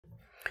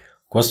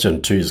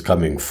Question 2 is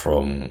coming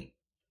from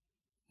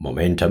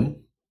momentum,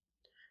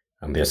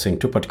 and they're saying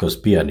two particles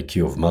P and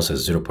Q of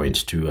masses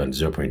 0.2 and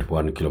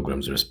 0.1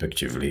 kilograms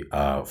respectively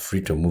are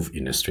free to move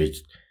in a straight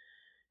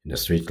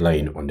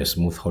line on a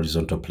smooth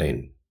horizontal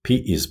plane. P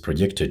is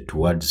projected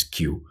towards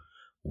Q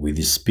with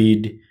the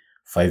speed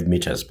 5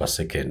 meters per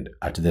second.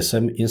 At the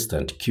same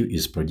instant, Q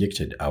is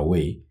projected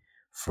away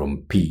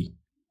from P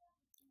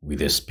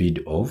with a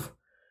speed of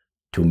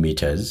 2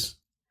 meters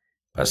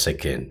per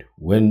second.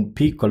 When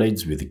P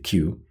collides with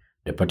Q,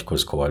 the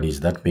particles coalesce.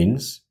 That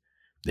means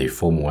they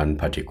form one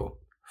particle.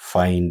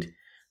 Find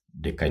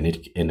the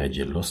kinetic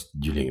energy lost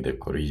during the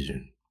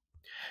collision.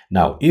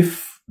 Now,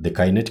 if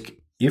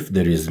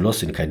there is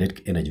loss in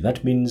kinetic energy,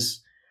 that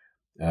means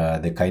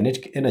the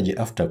kinetic energy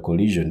after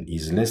collision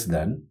is less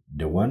than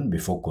the one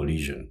before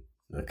collision.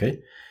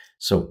 Okay,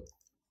 so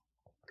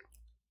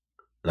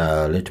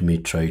let me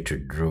try to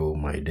draw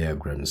my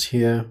diagrams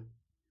here.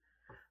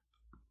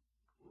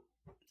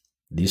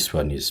 This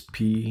one is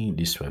P,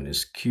 this one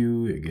is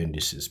Q, again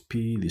this is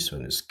P, this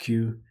one is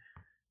Q,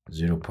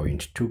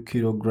 0.2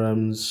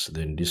 kilograms,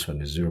 then this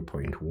one is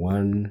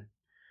 0.1.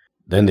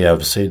 Then they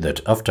have said that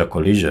after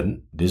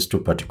collision, these two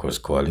particles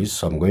coalesce.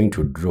 So I'm going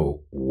to draw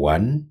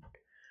one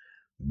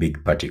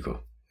big particle,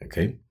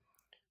 okay,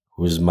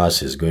 whose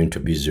mass is going to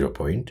be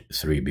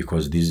 0.3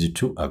 because these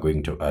two are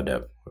going to add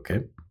up,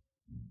 okay.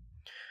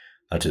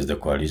 That is the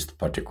coalesced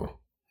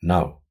particle.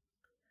 Now,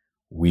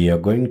 we are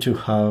going to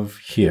have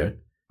here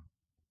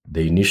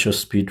the initial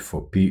speed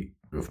for P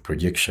of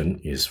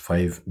projection is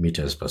 5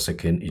 meters per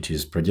second. It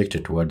is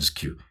projected towards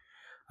Q.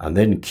 And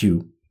then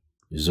Q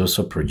is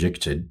also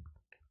projected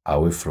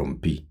away from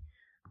P.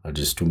 That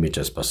is 2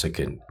 meters per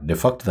second. The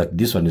fact that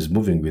this one is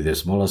moving with a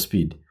smaller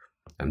speed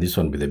and this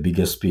one with a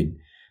bigger speed,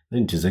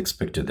 then it is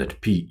expected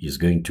that P is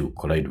going to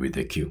collide with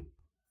the Q.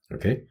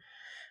 Okay?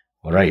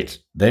 All right.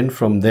 Then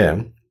from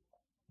there,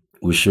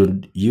 we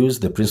should use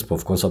the principle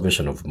of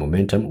conservation of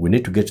momentum. We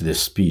need to get the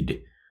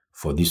speed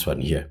for this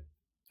one here.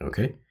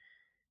 Okay,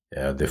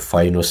 the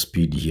final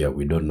speed here,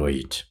 we don't know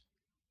it.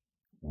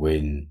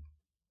 When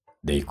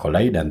they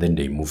collide and then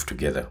they move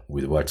together,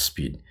 with what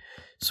speed?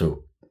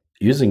 So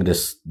using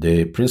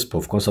the principle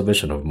of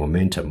conservation of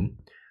momentum,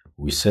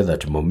 we say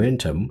that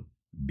momentum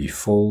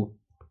before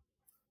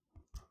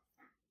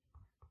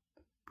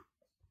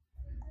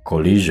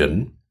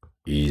collision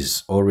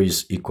is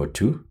always equal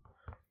to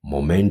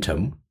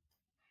momentum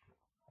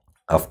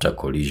after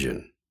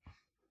collision.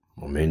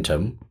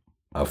 Momentum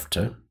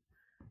after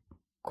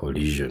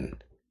collision.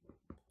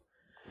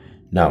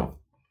 Now,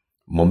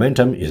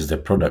 momentum is the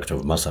product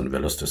of mass and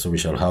velocity. So we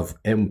shall have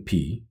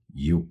mp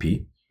up,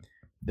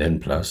 then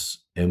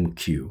plus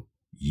mq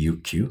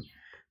uq.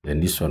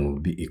 Then this one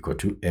will be equal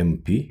to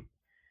mp,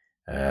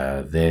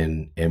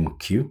 then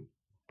mq,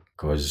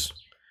 because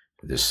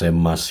the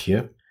same mass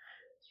here.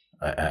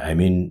 I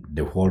mean,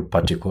 the whole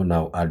particle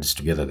now adds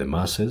together the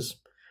masses,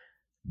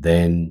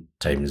 then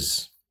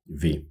times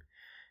v.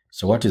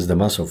 So what is the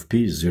mass of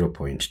P?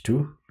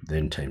 0.2,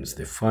 then times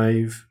the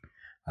 5,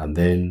 and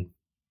then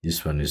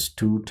this one is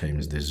 2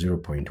 times the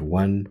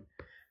 0.1,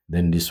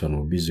 then this one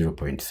will be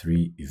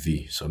 0.3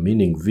 V. So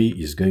meaning V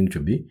is going to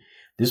be,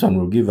 this one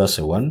will give us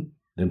a 1,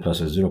 then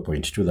plus a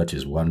 0.2, that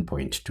is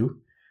 1.2.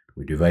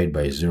 We divide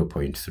by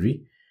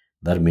 0.3.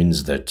 That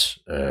means that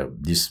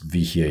this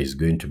V here is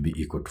going to be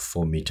equal to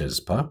 4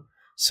 meters per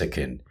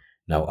second.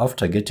 Now,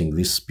 after getting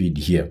this speed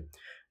here,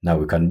 now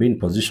we can be in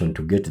position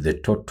to get the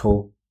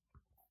total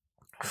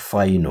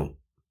final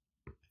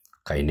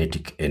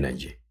kinetic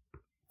energy.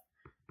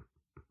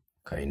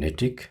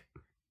 Kinetic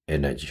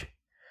energy.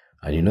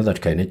 And you know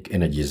that kinetic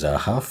energy is a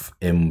half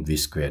mv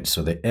squared.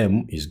 So the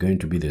m is going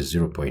to be the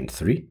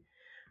 0.3,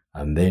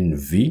 and then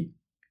v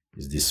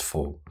is this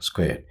 4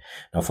 squared.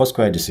 Now 4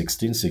 squared is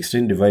 16.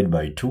 16 divided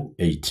by 2,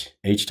 8.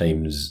 8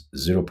 times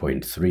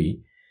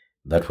 0.3,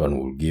 that one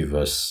will give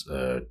us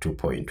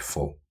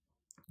 2.4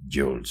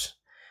 joules.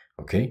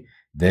 Okay.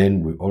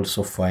 Then we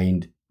also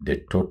find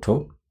the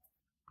total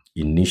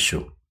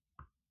initial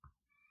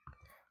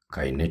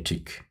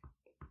kinetic.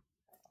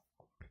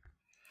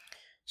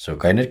 So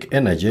kinetic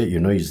energy,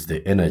 you know, is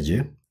the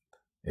energy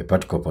a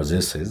particle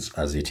possesses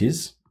as it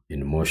is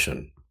in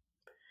motion.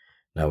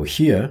 Now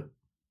here,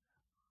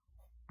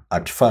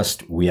 at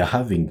first, we are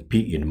having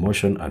P in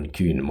motion and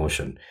Q in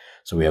motion.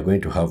 So we are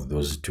going to have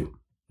those two.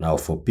 Now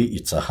for P,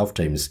 it's a half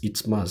times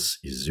its mass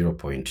is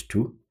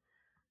 0.2,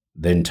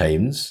 then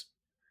times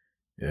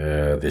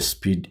the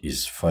speed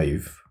is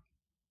 5,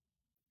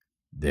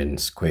 then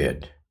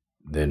squared,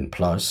 then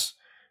plus,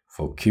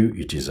 for Q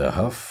it is a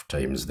half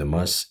times the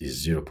mass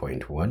is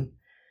 0.1,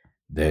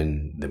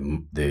 then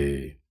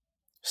the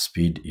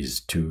speed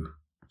is 2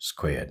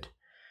 squared.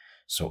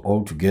 So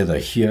altogether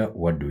here,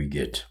 what do we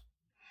get?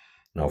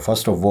 Now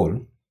first of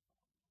all,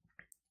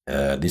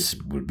 this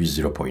will be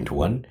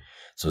 0.1.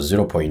 So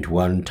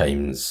 0.1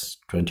 times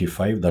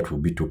 25, that will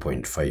be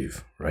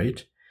 2.5,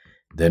 right?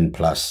 Then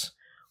plus,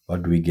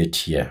 what do we get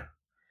here?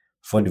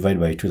 4 divided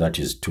by 2, that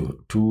is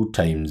 2. 2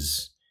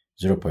 times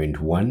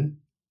 0.1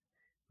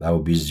 That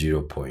will be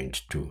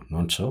 0.2,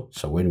 not so?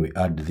 So when we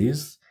add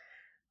these,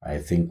 I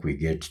think we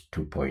get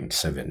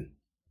 2.7.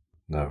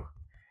 Now,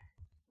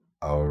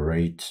 I'll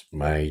rate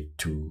my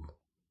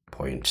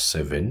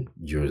 2.7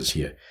 joules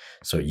here.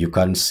 So you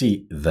can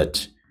see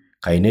that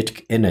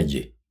kinetic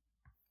energy,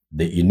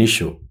 the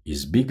initial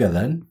is bigger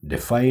than the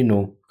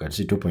final. You can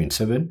see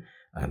 2.7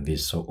 and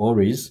this. So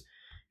always,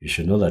 you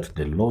should know that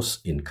the loss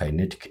in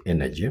kinetic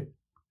energy,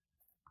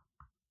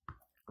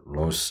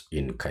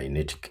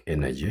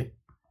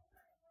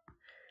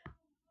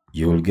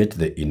 you will get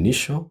the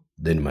initial,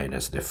 then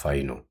minus the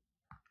final.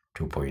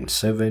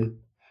 2.7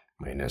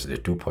 minus the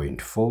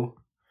 2.4,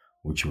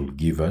 which will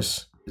give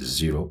us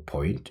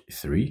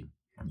 0.3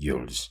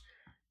 joules.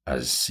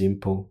 As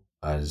simple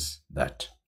as that.